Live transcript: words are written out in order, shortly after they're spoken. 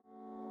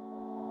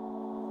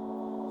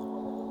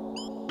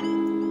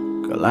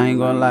Girl, I ain't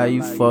gonna lie,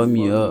 you fuck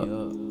me up.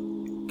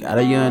 Got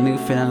a young nigga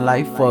feeling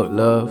like Fuk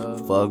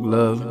Love, Fuk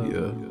Love,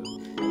 yeah.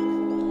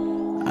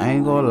 I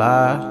ain't gonna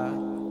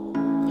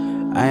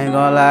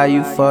lie,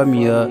 you fuck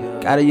me up.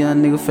 Got a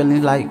young nigga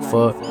feeling like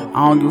fuck.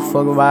 I don't give a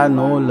fuck about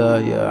no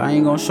love, yeah. I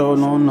ain't gonna show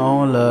no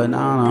love,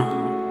 nah.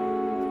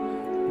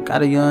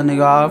 Got a young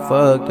nigga all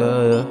fucked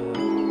up,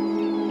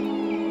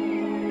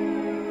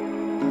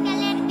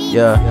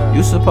 yeah.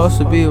 You supposed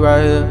to be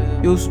right here.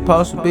 You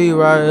supposed to be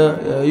right here.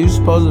 Yeah, you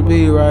supposed to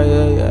be right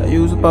here. Yeah,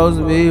 you supposed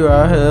to be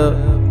right here.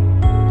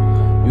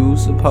 You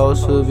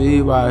supposed to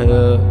be right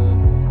here.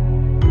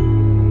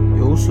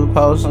 You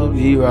supposed to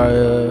be right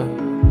here.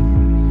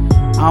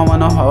 I don't want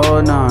no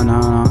hoes, nah.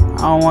 I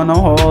don't want no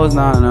hoes,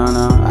 nah.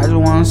 I just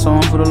want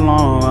someone for the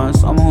long run.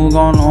 Someone who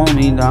gon' hold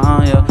me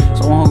down, yeah.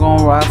 Someone who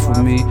gon' ride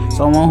for me.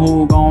 Someone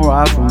who gon'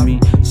 ride for me.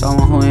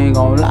 Someone who ain't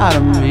gon' lie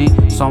to me.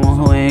 Someone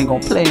who ain't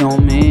gon' play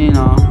on me,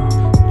 nah.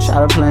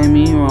 Try to play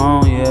me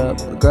wrong, yeah.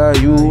 But girl,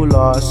 you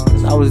lost.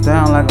 Cause I was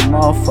down like a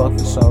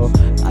motherfucker, so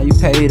now you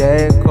pay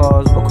that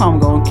cost. But come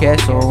gon'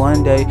 catch her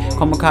one day.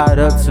 Come caught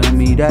up to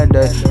me that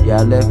day.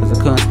 Yeah, I left cause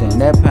I couldn't stand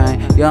that pain.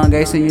 Young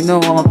gay, so you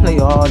know I'ma play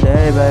all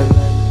day, baby.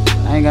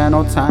 I ain't got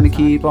no time to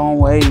keep on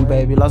waiting,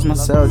 baby. Lost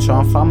myself,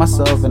 trying to find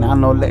myself. And I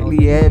know lately,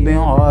 yeah, it been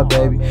hard,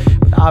 baby.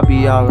 But I'll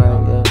be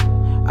alright, yeah.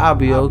 I'll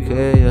be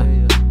okay, yeah.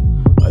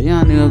 A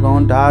young nigga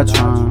gon' die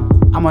trying.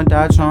 I'ma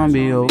die trying to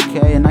be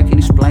okay. And I can't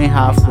explain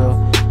how I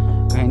feel.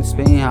 Can't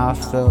explain how I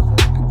feel.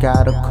 I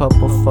got a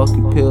couple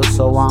fucking pills,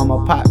 so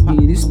I'ma pop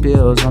me these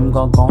pills. I'm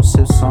gon'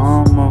 sip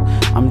some more.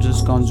 I'm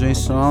just gon' drink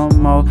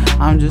some more.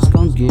 I'm just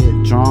gon' get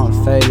drunk,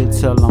 faded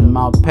till I'm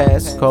out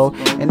past cold.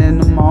 And in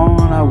the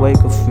morning I wake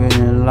up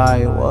feeling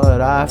like what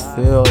I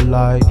feel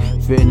like.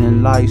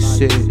 Feeling like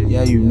shit,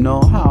 yeah, you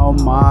know how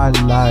my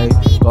life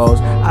goes.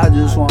 I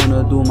just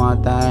wanna do my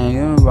thing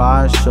and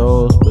ride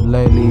shows. But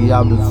lately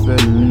I've been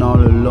feeling all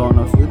alone.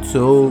 I feel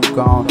too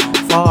gone,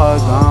 far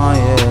gone,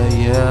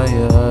 yeah.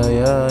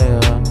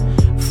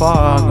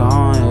 Far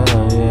gone,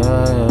 yeah.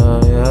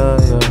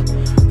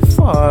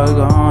 Far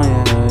gone,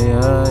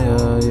 yeah.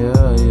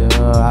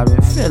 I've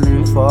been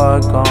feeling far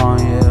gone,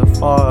 yeah.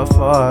 Far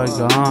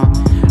gone.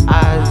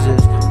 I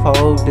just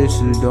hope that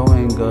you're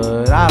doing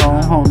good. I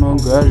don't hold no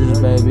grudges,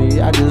 baby.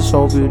 I just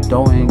hope you're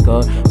doing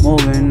good.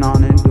 Moving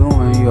on and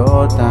doing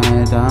your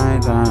thing.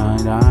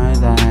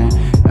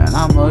 And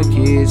I'ma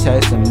keep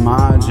chasing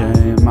my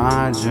dream,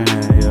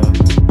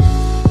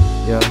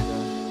 yeah.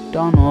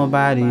 Don't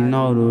nobody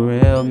know the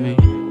real me.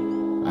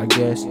 I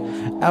guess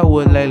that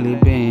what lately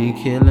been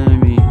killing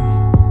me.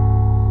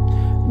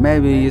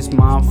 Maybe it's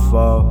my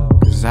fault,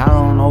 cause I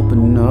don't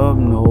open up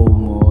no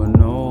more.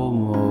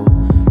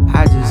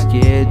 I just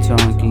get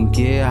drunk and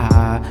get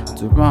high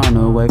to run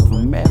away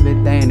from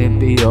everything that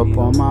be up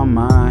on my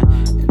mind.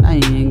 And I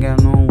ain't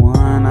got no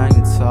one I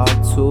can talk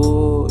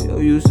to. You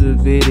used to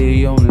be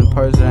the only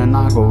person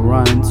I could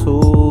run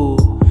to.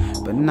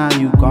 But now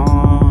you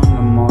gone,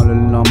 I'm all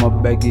alone, my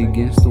back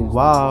against the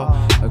wall.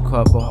 A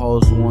couple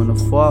hoes wanna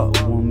fuck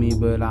with me,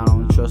 but I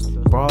don't trust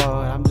the broad.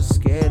 I'm just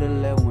scared to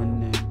let one